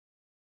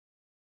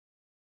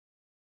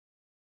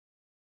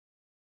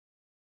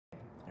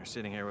You're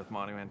sitting here with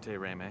Manu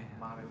Intiraymi.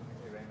 Manu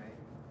Intiraymi.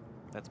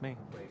 That's me.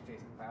 Plays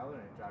Jason Fowler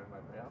and Driving by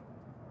Braille.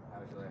 How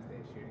was your last day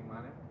of shooting,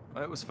 Manu?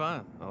 Well, it was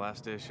fun. The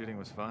last day of shooting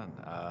was fun.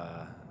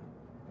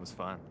 It was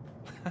fun.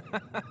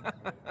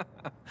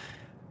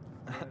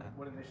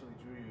 What initially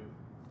drew you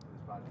to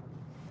this project?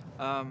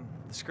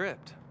 The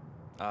script.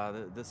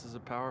 This is a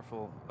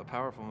powerful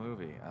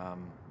movie.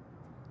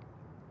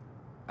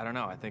 I don't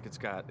know. I think it's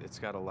got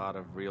a lot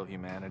of real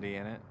humanity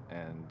in it,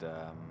 and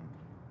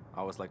I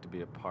always like to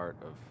be a part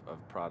of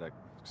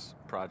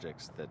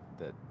projects that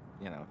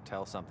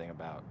tell something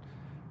about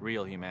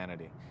real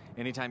humanity.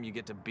 Anytime you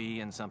get to be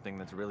in something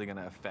that's really going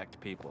to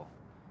affect people,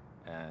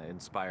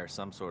 inspire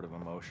some sort of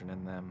emotion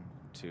in them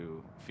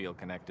to feel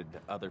connected to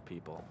other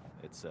people,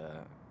 it's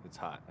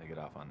hot. I get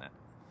off on that.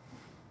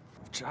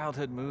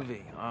 Childhood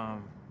movie. I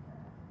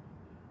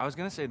was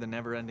going to say The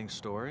Never-Ending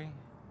Story,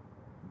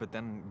 but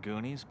then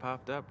Goonies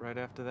popped up right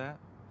after that.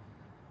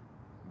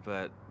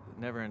 But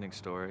Never-Ending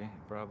Story,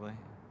 probably.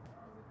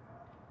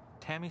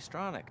 Tammy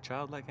Stronach,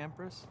 Childlike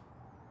Empress.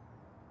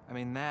 I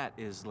mean, that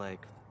is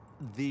like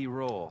the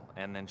role.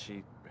 And then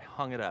she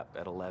hung it up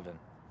at 11.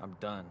 I'm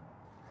done.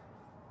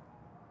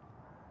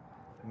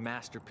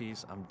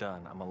 Masterpiece, I'm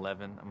done. I'm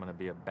 11. I'm going to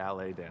be a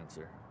ballet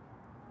dancer.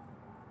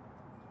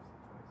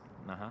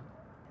 Uh-huh.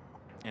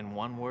 In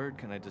one word,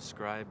 can I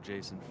describe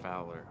Jason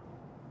Fowler?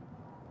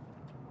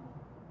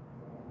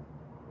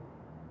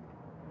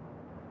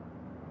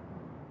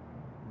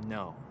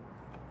 No.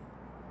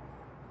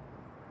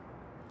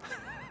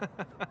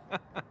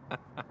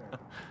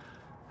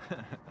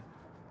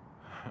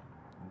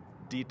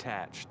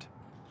 Detached.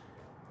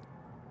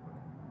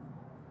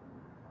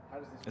 How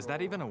does this Is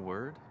that even a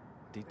word?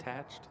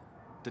 Detached?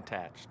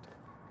 Detached.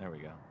 There we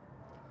go.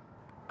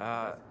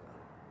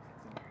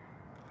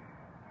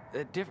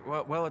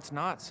 Well, it's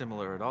not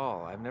similar at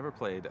all. I've never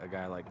played a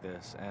guy like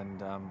this,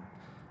 and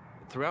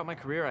throughout my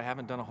career, I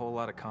haven't done a whole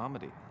lot of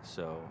comedy.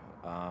 So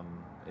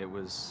it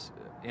was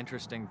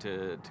interesting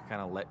to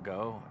kind of let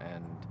go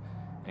and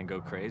go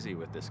crazy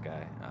with this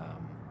guy.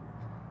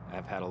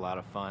 I've had a lot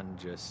of fun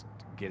just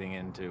getting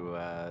into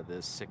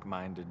this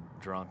sick-minded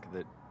drunk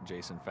that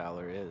Jason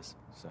Fowler is.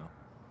 So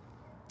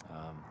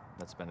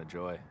that's been a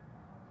joy.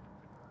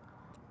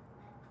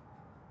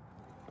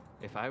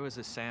 If I was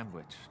a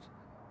sandwich,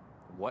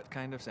 what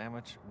kind of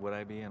sandwich would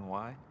I be and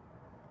why?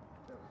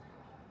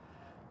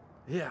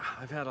 Yeah,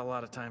 I've had a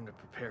lot of time to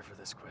prepare for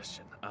this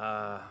question,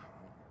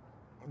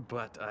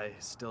 but I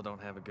still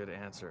don't have a good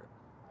answer.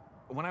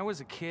 When I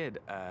was a kid,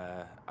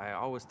 I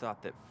always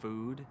thought that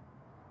food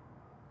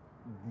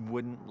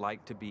wouldn't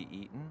like to be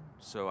eaten,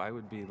 so I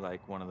would be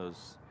like one of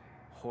those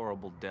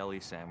horrible deli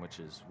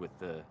sandwiches with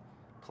the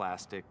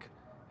plastic,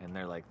 and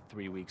they're like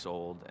 3 weeks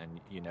old,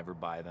 and you never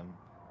buy them.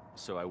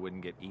 So I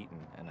wouldn't get eaten,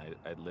 and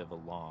I'd live a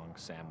long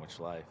sandwich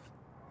life.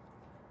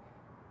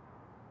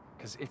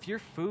 Because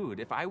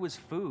if I was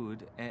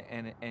food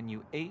and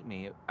you ate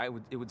me,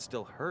 it would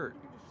still hurt,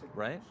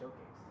 right?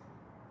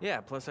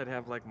 Yeah. Plus, I'd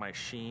have like my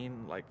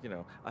sheen, like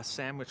a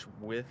sandwich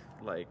with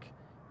like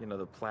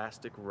the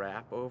plastic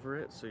wrap over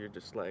it. So you're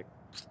just like,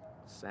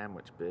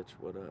 sandwich, bitch.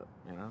 What up?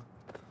 What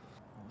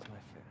was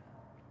my favorite?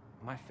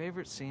 My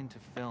favorite scene to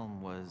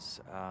film was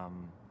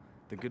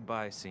the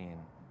goodbye scene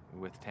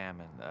with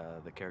Tammin,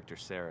 the character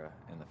Sarah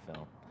in the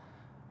film.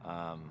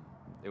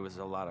 There was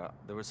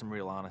some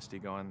real honesty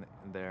going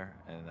there,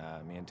 and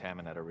me and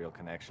Tammin had a real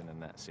connection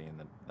in that scene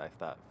that I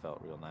thought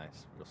felt real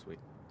nice, real sweet.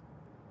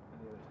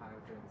 Any other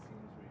times during the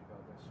scenes where you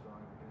felt a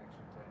strong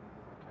connection to any of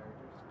the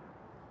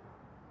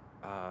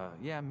characters?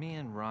 Yeah, me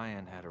and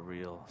Ryan had a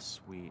real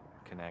sweet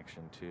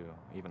connection too.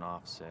 Even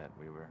off set,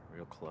 we were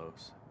real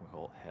close. We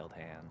held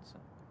hands.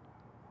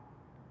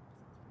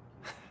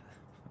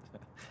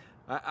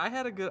 I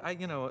had a good.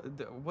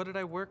 What did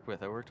I work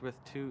with? I worked with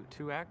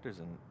three actors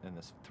in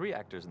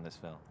this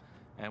film,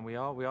 and we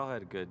all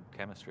had a good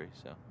chemistry.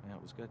 So yeah,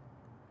 it was good.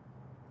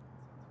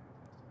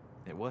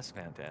 It was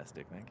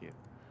fantastic. Thank you.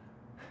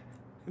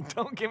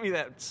 Don't give me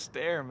that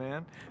stare,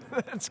 man.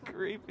 That's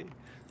creepy.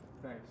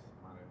 Thanks,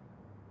 Manu.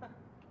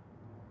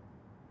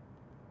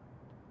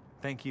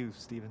 Thank you,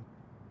 Stephen.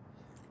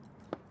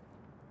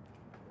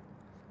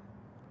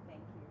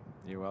 Thank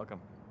you. You're welcome.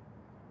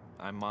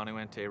 I'm Manu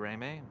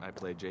Intiraymi. I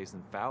play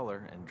Jason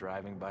Fowler in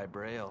Driving by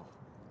Braille.